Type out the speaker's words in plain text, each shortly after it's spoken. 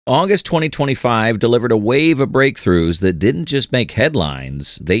August 2025 delivered a wave of breakthroughs that didn't just make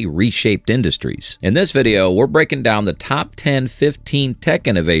headlines, they reshaped industries. In this video, we're breaking down the top 15 tech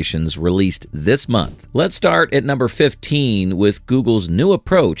innovations released this month. Let's start at number 15 with Google's new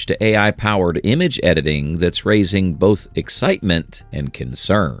approach to AI-powered image editing that's raising both excitement and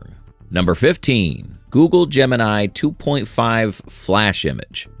concern. Number 15, Google Gemini 2.5 Flash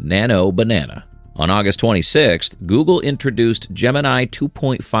Image, Nano Banana. On August 26th, Google introduced Gemini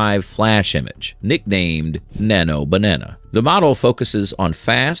 2.5 Flash Image, nicknamed Nano Banana. The model focuses on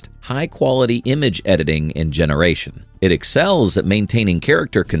fast, high-quality image editing and generation. It excels at maintaining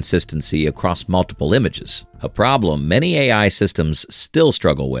character consistency across multiple images, a problem many AI systems still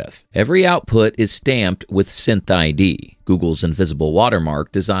struggle with. Every output is stamped with Synth ID, Google's invisible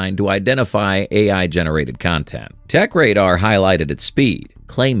watermark designed to identify AI-generated content. TechRadar highlighted its speed,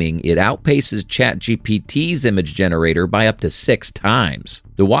 claiming it outpaces ChatGPT's image generator by up to 6 times.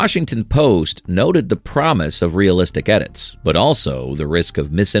 The Washington Post noted the promise of realistic edits, but also the risk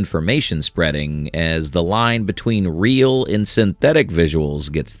of misinformation spreading as the line between real and synthetic visuals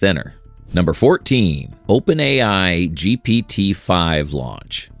gets thinner. Number 14, OpenAI GPT-5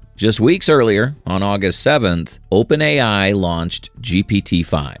 launch. Just weeks earlier, on August 7th, OpenAI launched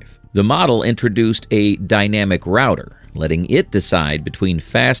GPT-5. The model introduced a dynamic router, letting it decide between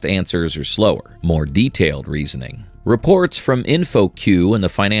fast answers or slower, more detailed reasoning. Reports from InfoQ and the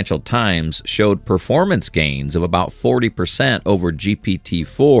Financial Times showed performance gains of about 40% over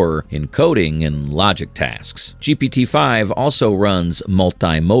GPT-4 in coding and logic tasks. GPT-5 also runs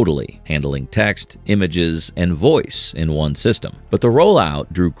multimodally, handling text, images, and voice in one system. But the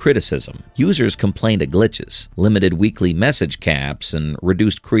rollout drew criticism. Users complained of glitches, limited weekly message caps, and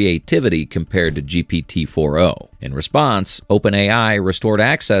reduced creativity compared to GPT-4o. In response, OpenAI restored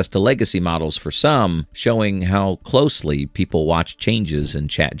access to legacy models for some, showing how closely people watch changes in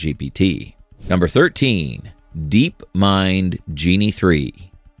ChatGPT. Number 13, DeepMind Genie 3.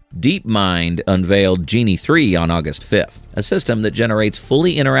 DeepMind unveiled Genie 3 on August 5th, a system that generates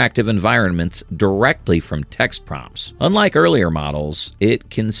fully interactive environments directly from text prompts. Unlike earlier models, it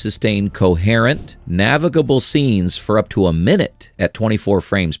can sustain coherent, navigable scenes for up to a minute at 24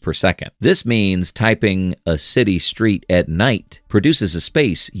 frames per second. This means typing a city street at night produces a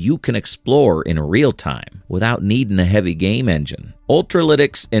space you can explore in real time without needing a heavy game engine.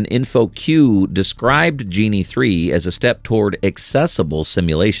 Ultralytics and InfoQ described Genie 3 as a step toward accessible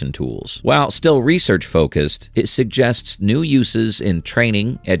simulation tools. While still research-focused, it suggests new uses in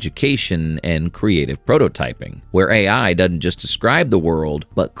training, education, and creative prototyping, where AI doesn't just describe the world,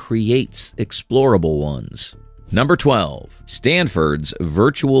 but creates explorable ones. Number 12, Stanford's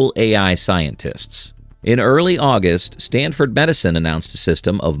virtual AI scientists. In early August, Stanford Medicine announced a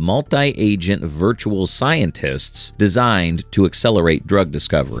system of multi-agent virtual scientists designed to accelerate drug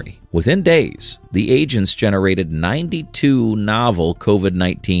discovery. Within days, the agents generated 92 novel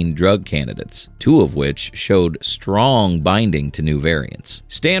COVID-19 drug candidates, 2 of which showed strong binding to new variants.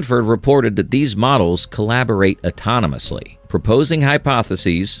 Stanford reported that these models collaborate autonomously, proposing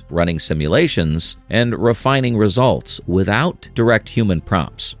hypotheses, running simulations, and refining results without direct human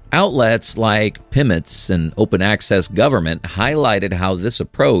prompts. Outlets like PIMITS and Open Access Government highlighted how this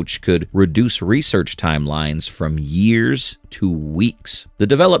approach could reduce research timelines from years to weeks. The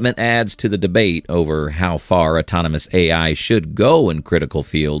development adds to the debate over how far autonomous AI should go in critical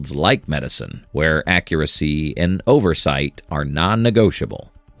fields like medicine, where accuracy and oversight are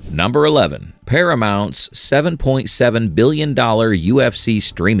non-negotiable. Number 11, Paramount's $7.7 billion UFC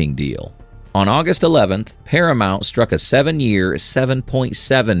streaming deal. On August 11th, Paramount struck a 7-year,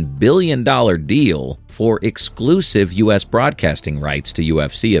 $7.7 billion deal for exclusive U.S. broadcasting rights to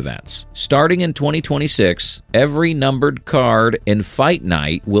UFC events. Starting in 2026, every numbered card and fight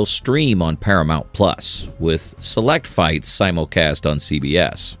night will stream on Paramount+, with select fights simulcast on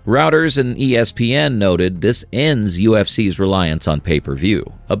CBS. Reuters and ESPN noted this ends UFC's reliance on pay-per-view,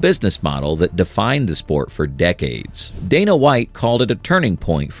 a business model that defined the sport for decades. Dana White called it a turning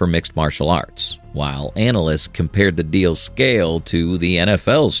point for mixed martial arts, while analysts compared the deal's scale to the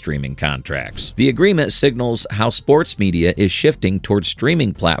NFL's streaming contracts. The agreement signals how sports media is shifting towards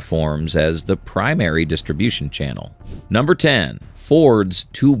streaming platforms as the primary distribution channel. Number 10, Ford's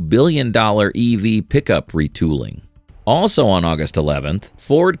 $2 billion EV pickup retooling. Also on August 11th,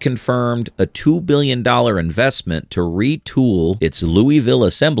 Ford confirmed a $2 billion investment to retool its Louisville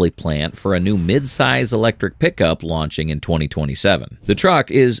assembly plant for a new mid-size electric pickup launching in 2027. The truck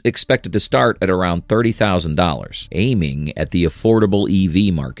is expected to start at around $30,000, aiming at the affordable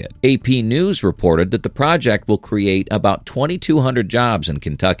EV market. AP News reported that the project will create about 2,200 jobs in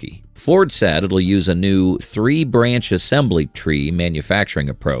Kentucky. Ford said it'll use a new 3-branch assembly tree manufacturing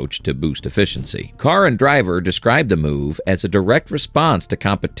approach to boost efficiency. Car and Driver described the move as a direct response to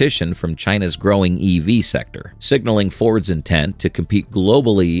competition from China's growing EV sector, signaling Ford's intent to compete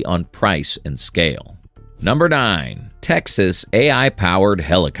globally on price and scale. Number 9. Texas AI-powered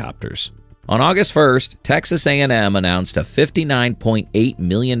helicopters. On August 1st, Texas A&M announced a $59.8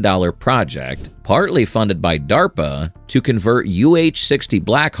 million project, partly funded by DARPA, to convert UH-60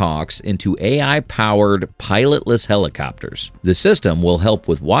 Blackhawks into AI-powered pilotless helicopters. The system will help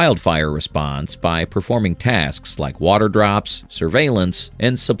with wildfire response by performing tasks like water drops, surveillance,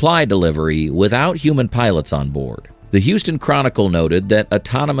 and supply delivery without human pilots on board. The Houston Chronicle noted that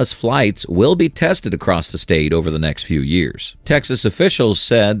autonomous flights will be tested across the state over the next few years. Texas officials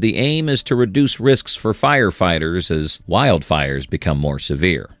said the aim is to reduce risks for firefighters as wildfires become more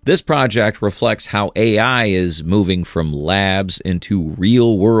severe. This project reflects how AI is moving from labs into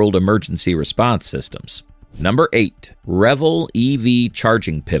real-world emergency response systems. Number 8. Revel EV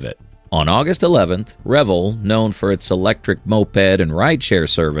charging pivot. On August 11th, Revel, known for its electric moped and rideshare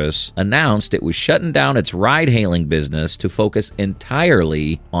service, announced it was shutting down its ride-hailing business to focus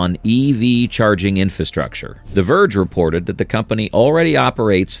entirely on EV charging infrastructure. The Verge reported that the company already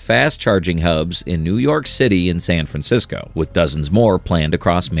operates fast-charging hubs in New York City and San Francisco, with dozens more planned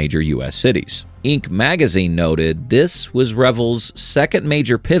across major U.S. cities. Inc. magazine noted this was Revel's second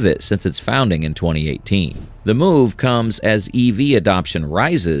major pivot since its founding in 2018. The move comes as EV adoption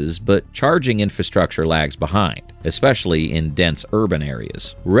rises, but charging infrastructure lags behind, especially in dense urban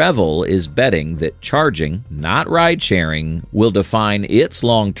areas. Revel is betting that charging, not ride-sharing, will define its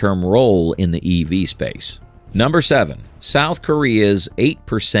long-term role in the EV space. Number 7. South Korea's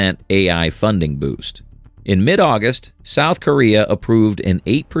 8% AI funding boost. In mid-August, South Korea approved an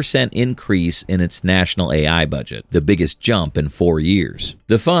 8% increase in its national AI budget, the biggest jump in 4 years.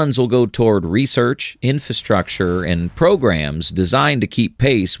 The funds will go toward research, infrastructure, and programs designed to keep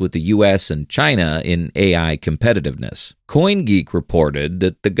pace with the U.S. and China in AI competitiveness. CoinGeek reported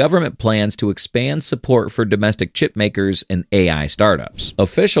that the government plans to expand support for domestic chip makers and AI startups.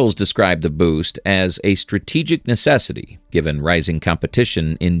 Officials described the boost as a strategic necessity, given rising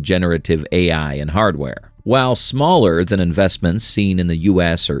competition in generative AI and hardware. While smaller than investments seen in the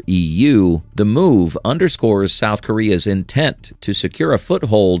U.S. or EU, the move underscores South Korea's intent to secure a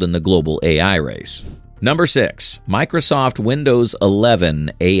foothold in the global AI race. Number 6. Microsoft Windows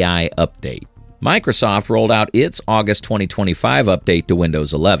 11 AI Update. Microsoft rolled out its August 2025 update to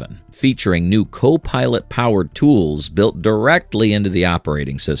Windows 11, featuring new Copilot-powered tools built directly into the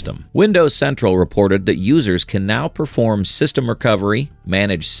operating system. Windows Central reported that users can now perform system recovery,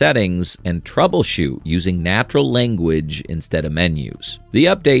 manage settings, and troubleshoot using natural language instead of menus. The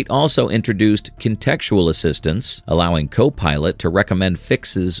update also introduced contextual assistance, allowing Copilot to recommend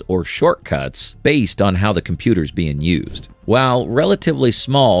fixes or shortcuts based on how the computer's being used. While relatively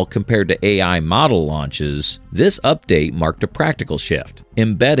small compared to AI model launches, this update marked a practical shift,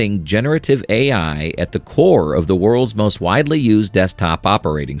 embedding generative AI at the core of the world's most widely used desktop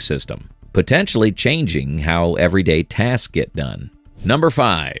operating system, potentially changing how everyday tasks get done. Number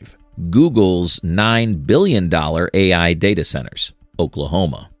 5. Google's $9 billion AI data centers,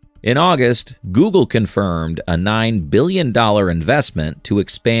 Oklahoma. In August, Google confirmed a $9 billion investment to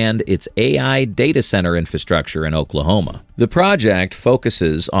expand its AI data center infrastructure in Oklahoma. The project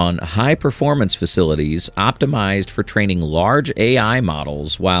focuses on high-performance facilities optimized for training large AI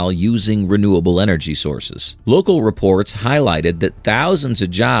models while using renewable energy sources. Local reports highlighted that thousands of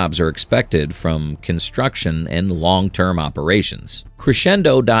jobs are expected from construction and long-term operations.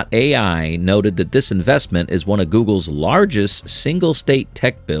 Crescendo.ai noted that this investment is one of Google's largest single-state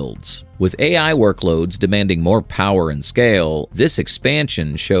tech builds. With AI workloads demanding more power and scale, this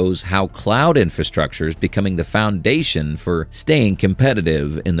expansion shows how cloud infrastructure is becoming the foundation for staying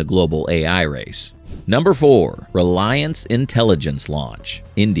competitive in the global AI race. Number 4. Reliance Intelligence launch,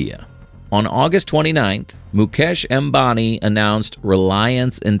 India. On August 29th, Mukesh Ambani announced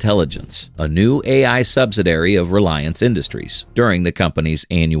Reliance Intelligence, a new AI subsidiary of Reliance Industries, during the company's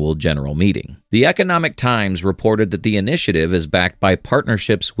annual general meeting. The Economic Times reported that the initiative is backed by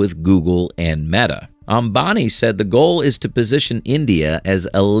partnerships with Google and Meta. Ambani said the goal is to position India as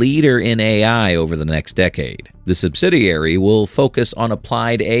a leader in AI over the next decade. The subsidiary will focus on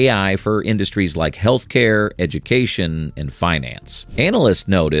applied AI for industries like healthcare, education, and finance. Analysts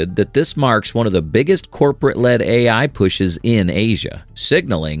noted that this marks one of the biggest corporate-led AI pushes in Asia,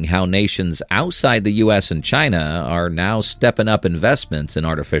 signaling how nations outside the U.S. and China are now stepping up investments in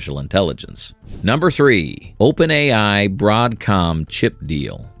artificial intelligence. Number 3. OpenAI Broadcom chip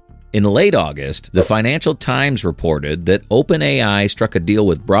deal. In late August, the Financial Times reported that OpenAI struck a deal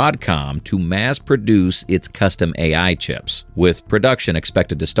with Broadcom to mass-produce its custom AI chips, with production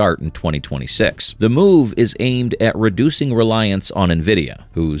expected to start in 2026. The move is aimed at reducing reliance on NVIDIA,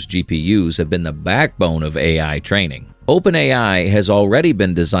 whose GPUs have been the backbone of AI training. OpenAI has already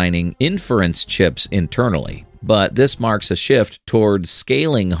been designing inference chips internally, but this marks a shift towards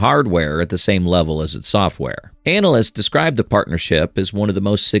scaling hardware at the same level as its software. Analysts describe the partnership as one of the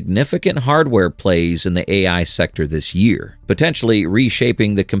most significant hardware plays in the AI sector this year, potentially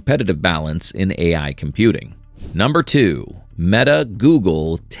reshaping the competitive balance in AI computing. Number 2.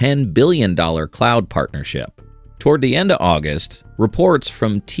 Meta-Google $10 billion cloud partnership. Toward the end of August, reports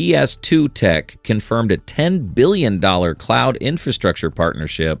from TS2 Tech confirmed a $10 billion cloud infrastructure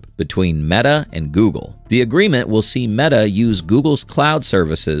partnership between Meta and Google. The agreement will see Meta use Google's cloud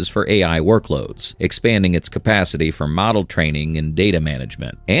services for AI workloads, expanding its capacity for model training and data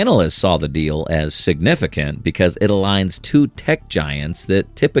management. Analysts saw the deal as significant because it aligns two tech giants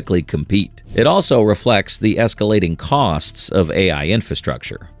that typically compete. It also reflects the escalating costs of AI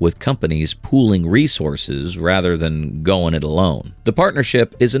infrastructure, with companies pooling resources rather than going it alone. The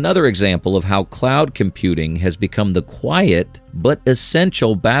partnership is another example of how cloud computing has become the quiet but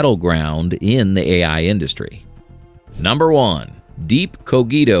essential battleground in the AI industry. Number 1. Deep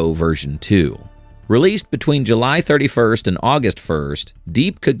Cogito version 2. Released between July 31st and August 1st,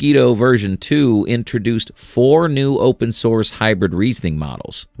 Deep Cogito version 2 introduced 4 new open-source hybrid reasoning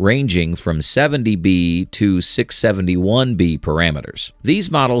models, ranging from 70B to 671B parameters.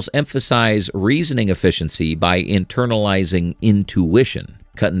 These models emphasize reasoning efficiency by internalizing intuition,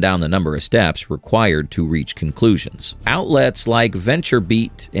 cutting down the number of steps required to reach conclusions. Outlets like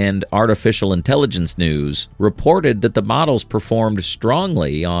VentureBeat and Artificial Intelligence News reported that the models performed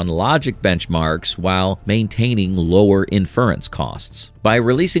strongly on logic benchmarks while maintaining lower inference costs. By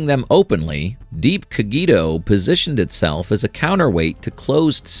releasing them openly, Deep Cogito positioned itself as a counterweight to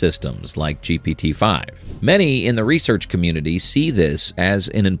closed systems like GPT-5. Many in the research community see this as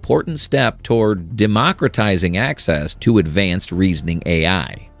an important step toward democratizing access to advanced reasoning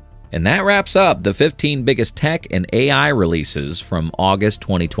AI. And that wraps up the 15 biggest tech and AI releases from August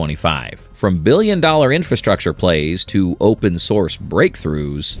 2025. From billion-dollar infrastructure plays to open-source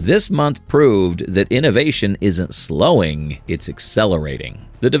breakthroughs, this month proved that innovation isn't slowing, it's accelerating.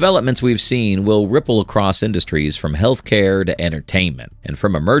 The developments we've seen will ripple across industries from healthcare to entertainment, and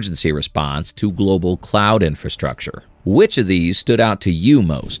from emergency response to global cloud infrastructure. Which of these stood out to you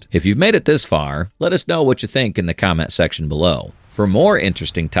most? If you've made it this far, let us know what you think in the comment section below. For more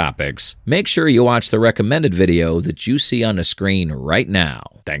interesting topics, make sure you watch the recommended video that you see on the screen right now.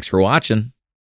 Thanks for watching.